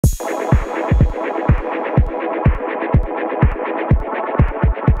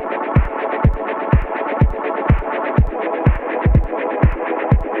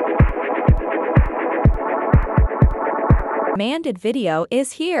candid video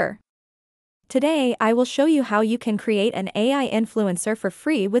is here. Today I will show you how you can create an AI influencer for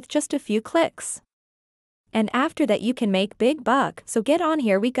free with just a few clicks. And after that you can make big buck, so get on,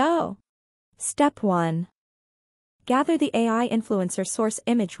 here we go. Step 1. Gather the AI influencer source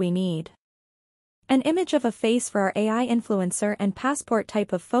image we need. An image of a face for our AI influencer and passport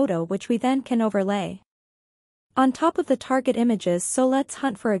type of photo, which we then can overlay on top of the target images. So let's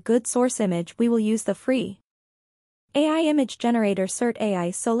hunt for a good source image. We will use the free AI image generator Cert AI.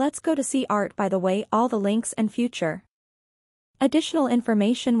 So let's go to see art. By the way, all the links and future additional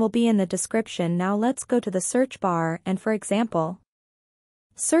information will be in the description. Now let's go to the search bar and, for example,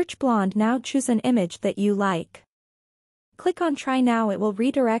 search blonde. Now choose an image that you like. Click on try now. It will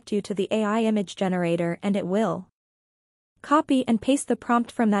redirect you to the AI image generator and it will copy and paste the prompt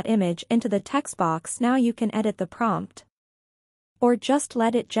from that image into the text box. Now you can edit the prompt or just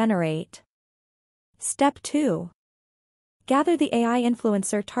let it generate. Step 2. Gather the AI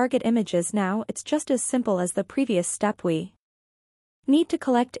influencer target images. Now it's just as simple as the previous step. We need to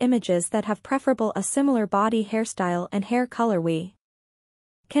collect images that have preferable a similar body hairstyle and hair color. We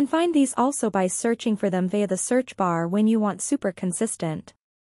can find these also by searching for them via the search bar. When you want super consistent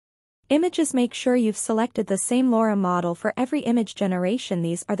images, make sure you've selected the same LoRa model for every image generation.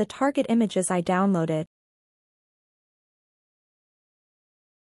 These are the target images I downloaded.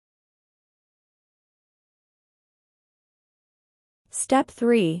 Step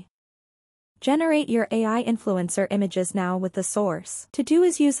 3. Generate your AI influencer images now with the source. To do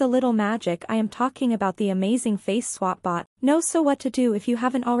is use a little magic. I am talking about the amazing face swap bot. So what to do if you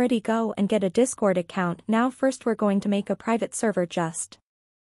haven't already? Go and get a Discord account. Now first we're going to make a private server. Just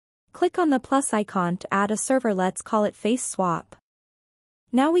click on the plus icon to add a server. Let's call it Face Swap.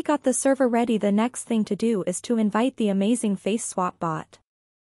 Now we got the server ready. The next thing to do is to invite the amazing face swap bot.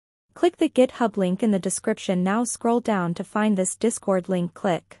 Click the GitHub link in the description. Now scroll down to find this Discord link.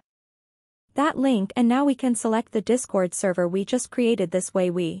 Click that link and now we can select the Discord server we just created. This way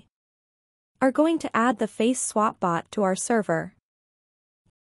we are going to add the face swap bot to our server.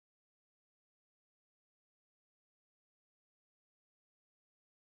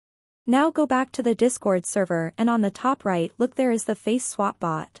 Now go back to the Discord server and on the top right, look, there is the face swap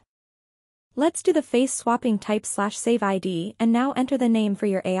bot. Let's do the face swapping. Type /save ID and now enter the name for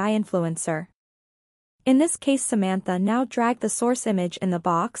your AI influencer. In this case Samantha. Now drag the source image in the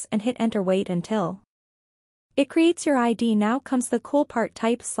box and hit enter. Wait until it creates your ID. Now comes the cool part.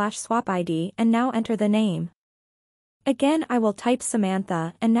 Type /swap ID and now enter the name. Again I will type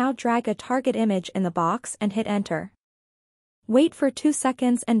Samantha and now drag a target image in the box and hit enter. Wait for 2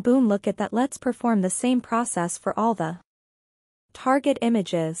 seconds and boom, look at that. Let's perform the same process for all the target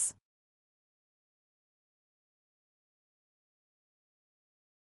images.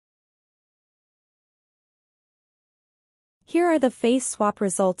 Here are the face swap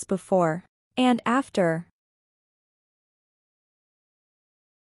results before and after.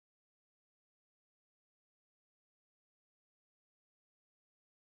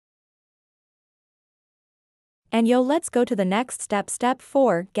 And let's go to the next step. Step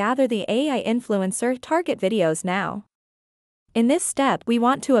 4. Gather the AI influencer target videos now. In this step we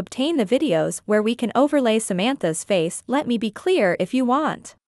want to obtain the videos where we can overlay Samantha's face. Let me be clear, if you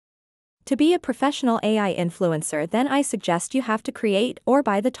want to be a professional AI influencer, then I suggest you have to create or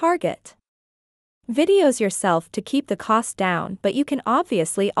buy the target videos yourself to keep the cost down, but you can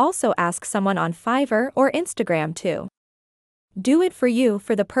obviously also ask someone on Fiverr or Instagram to do it for you.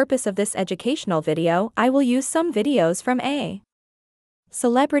 For the purpose of this educational video, I will use some videos from a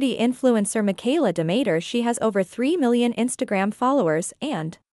celebrity influencer, Michaela Demeter. She has over 3 million Instagram followers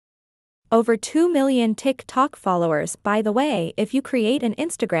and over 2 million TikTok followers. By the way, if you create an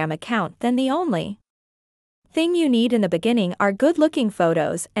Instagram account, then the only thing you need in the beginning are good-looking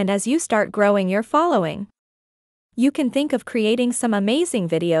photos, and as you start growing your following, you can think of creating some amazing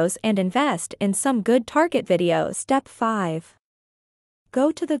videos and invest in some good target videos. Step 5.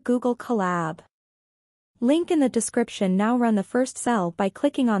 Go to the Google Colab link in the description. Now run the first cell by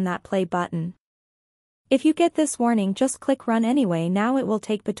clicking on that play button. If you get this warning, just click run anyway. Now it will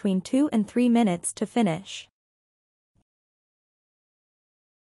take between 2 and 3 minutes to finish.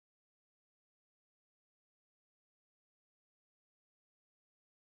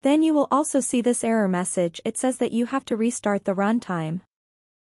 Then you will also see this error message. It says that you have to restart the runtime.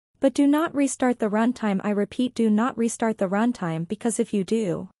 But do not restart the runtime. I repeat, do not restart the runtime, because if you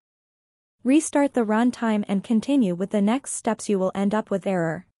do restart the runtime and continue with the next steps, you will end up with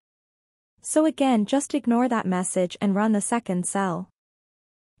error. So again, just ignore that message and run the second cell.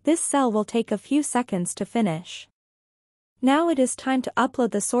 This cell will take a few seconds to finish. Now it is time to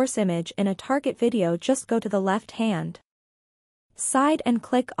upload the source image in a target video. Just go to the left hand side and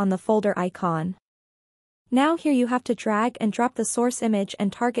click on the folder icon. Now here you have to drag and drop the source image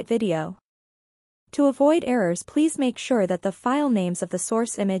and target video. To avoid errors, please make sure that the file names of the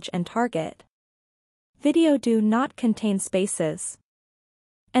source image and target video do not contain spaces.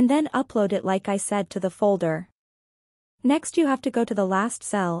 And then upload it like I said to the folder. Next you have to go to the last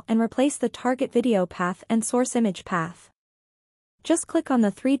cell and replace the target video path and source image path. Just click on the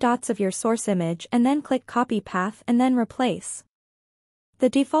 3 dots of your source image and then click copy path and then replace the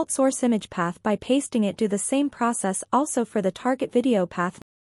default source image path by pasting it. Do the same process also for the target video path.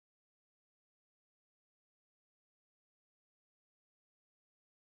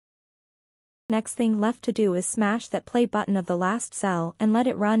 Next thing left to do is smash that play button of the last cell and let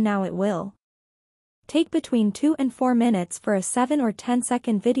it run. Now it will take between 2 and 4 minutes for a 7 or 10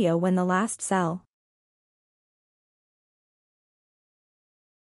 second video. When the last cell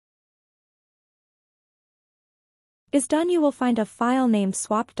is done, you will find a file named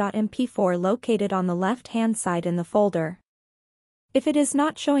swap.mp4 located on the left-hand side in the folder. If it is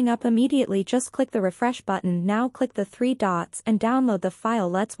not showing up immediately, just click the refresh button. Now click the 3 dots and download the file.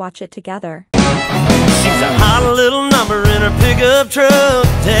 Let's watch it together. She's a hot little number in her pickup truck.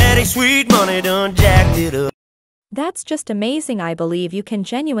 Daddy Sweet Money done jacked it up. That's just amazing. I believe you can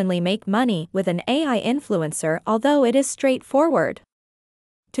genuinely make money with an AI influencer, although it is straightforward.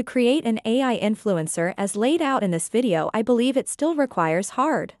 To create an AI influencer as laid out in this video, I believe it still requires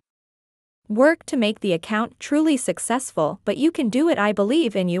hard work to make the account truly successful, but you can do it. I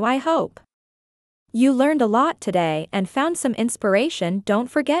believe in you. I hope you learned a lot today and found some inspiration.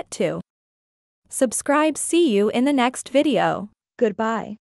 Don't forget to subscribe. See you in the next video. Goodbye.